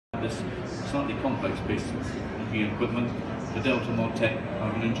this slightly complex piece of looking at equipment, the Delta ModTech.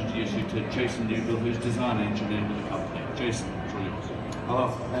 I'm going to introduce you to Jason Newville, who's design engineer with the company. Jason, it's all yours. Hello,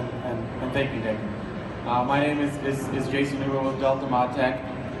 and thank you, Nick. My name is Jason Newville with Delta ModTech.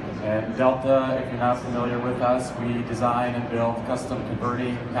 And Delta, if you're not familiar with us, we design and build custom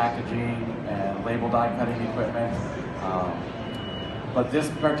converting, packaging, and label die cutting equipment. But this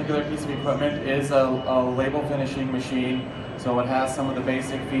particular piece of equipment is a label finishing machine, so it has some of the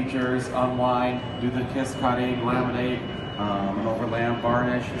basic features: unwind, do the kiss cutting, laminate, an overlam,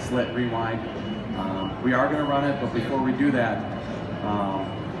 varnish, slit, rewind. We are going to run it, but before we do that,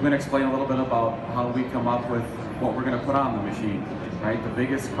 I'm going to explain a little bit about how we come up with what we're going to put on the machine. Right? The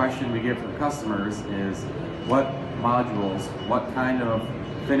biggest question we get from customers is, what modules, what kind of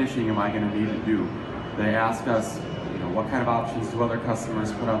finishing am I going to need to do? They ask us, what kind of options do other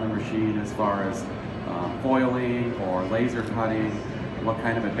customers put on the machine as far as foiling or laser cutting? What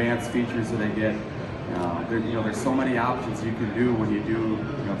kind of advanced features do they get? There's so many options you can do when you do,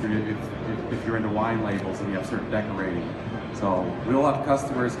 if you're into wine labels and you have certain decorating. So we'll have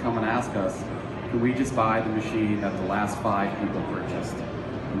customers come and ask us, can we just buy the machine that the last 5 people purchased?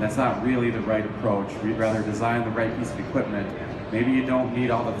 And that's not really the right approach. We'd rather design the right piece of equipment. Maybe you don't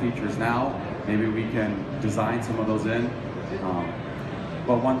need all the features now. Maybe we can design some of those in.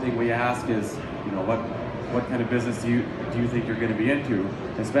 But one thing we ask is, what kind of business do you think you're going to be into?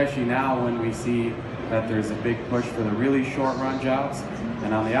 Especially now when we see that there's a big push for the really short run jobs.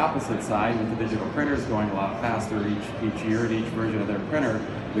 And on the opposite side, with the digital printers going a lot faster each year in each version of their printer,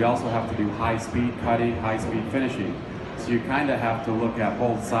 we also have to do high-speed cutting, high-speed finishing. So you kind of have to look at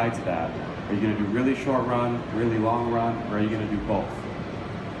both sides of that. Are you going to do really short run, really long run, or are you going to do both?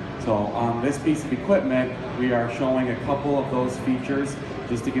 So on this piece of equipment, we are showing a couple of those features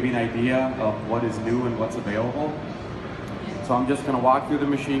just to give you an idea of what is new and what's available. So I'm just going to walk through the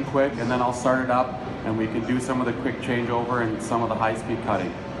machine quick, and then I'll start it up, and we can do some of the quick changeover and some of the high-speed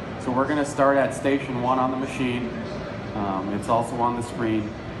cutting. So we're going to start at station 1 on the machine. It's also on the screen.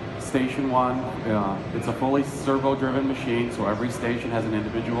 Station 1, it's a fully servo-driven machine, so every station has an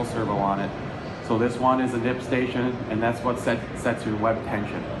individual servo on it. So this one is a nip station, and that's what sets your web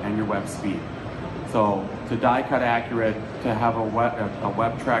tension and your web speed. So to die cut accurate, to have a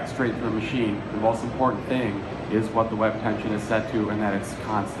web track straight through a machine, the most important thing is what the web tension is set to, and that it's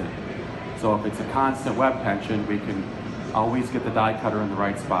constant. So if it's a constant web tension, we can always get the die cutter in the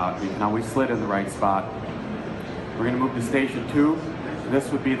right spot. We can always slit in the right spot. We're going to move to station 2. This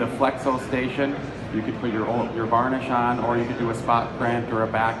would be the flexo station. You could put your varnish on, or you could do a spot print or a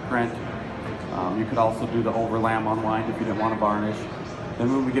back print. You could also do the overlam unwind if you didn't want to varnish.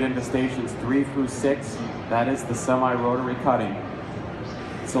 Then when we get into stations 3 through 6, that is the semi-rotary cutting.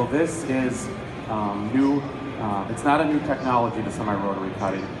 So this is new. It's not a new technology, the semi-rotary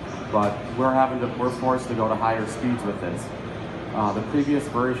cutting, but we're forced to go to higher speeds with this. The previous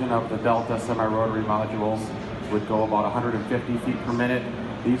version of the Delta semi-rotary modules would go about 150 feet per minute.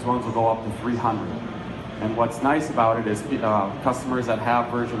 These ones will go up to 300. And what's nice about it is customers that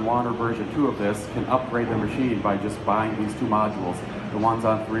have version 1 or version 2 of this can upgrade their machine by just buying these 2 modules. The ones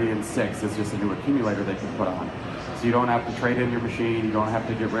on 3 and 6 is just a new accumulator they can put on. So you don't have to trade in your machine, you don't have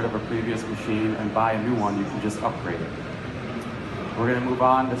to get rid of a previous machine and buy a new one, you can just upgrade it. We're going to move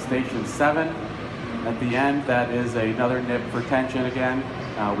on to station 7. At the end, that is another nip for tension again.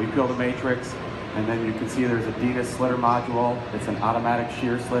 We peel the matrix, and then you can see there's a Dina slitter module. It's an automatic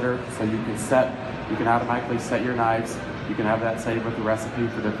shear slitter, so you can automatically set your knives. You can have that saved with the recipe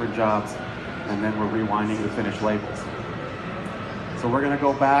for different jobs, and then we're rewinding the finished labels. So we're going to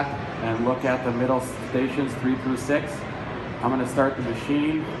go back and look at the middle stations 3 through 6. I'm going to start the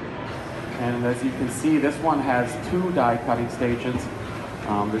machine, and as you can see, this one has 2 die cutting stations.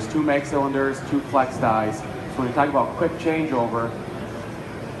 There's 2 make cylinders, 2 flex dies. So when we talk about quick changeover,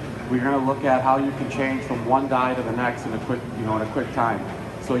 we're going to look at how you can change from one die to the next in a quick time.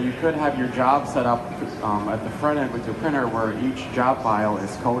 So you could have your job set up at the front end with your printer where each job file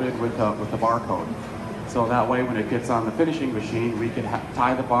is coded with a barcode. So that way when it gets on the finishing machine, we can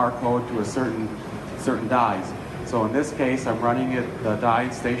tie the barcode to a certain dies. So in this case, I'm running the die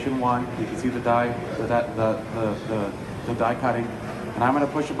in station 1. You can see the die, the die cutting. And I'm going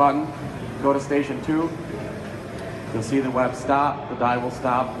to push a button, go to station 2. You'll see the web stop, the die will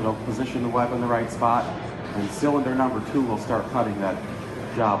stop, it'll position the web in the right spot, and cylinder number 2 will start cutting that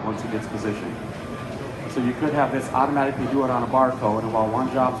job once it gets positioned. So you could have this automatically do it on a barcode, and while one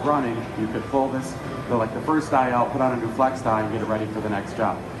job's running, you could pull this, like the first die out, put on a new flex die, and get it ready for the next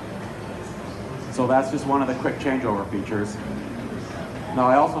job. So that's just one of the quick changeover features. Now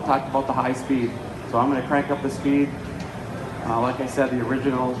I also talked about the high speed, so I'm going to crank up the speed. Like I said, the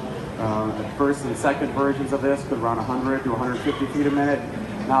original first and second versions of this could run 100 to 150 feet a minute.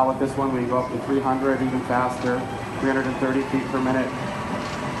 Now with this one, we can go up to 300, even faster, 330 feet per minute.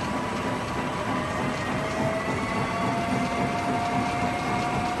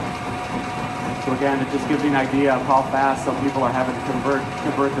 So again, it just gives you an idea of how fast some people are having to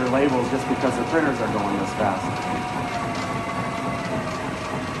convert their labels just because their printers are going this fast.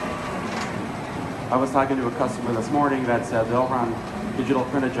 I was talking to a customer this morning that said they'll run digital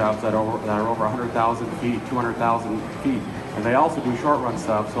printed jobs that are over 100,000 feet, 200,000 feet, and they also do short run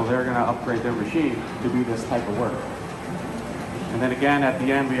stuff, so they're going to upgrade their machine to do this type of work. And then again, at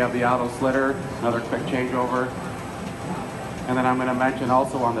the end, we have the auto slitter, another quick changeover. And then I'm going to mention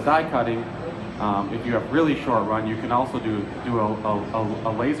also on the die cutting, if you have really short run, you can also do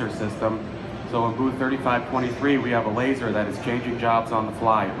a laser system. So in booth 3523, we have a laser that is changing jobs on the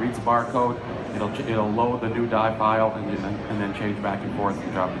fly. It reads a barcode, it'll load the new die file, and then change back and forth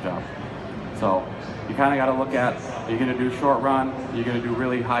from job to job. So you kind of got to look at, you're going to do short run, you're going to do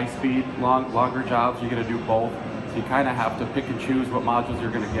really high speed, longer jobs, you're going to do both. So you kind of have to pick and choose what modules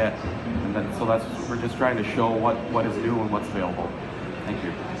you're going to get. And then, so we're just trying to show what is new and what's available. Thank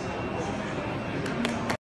you.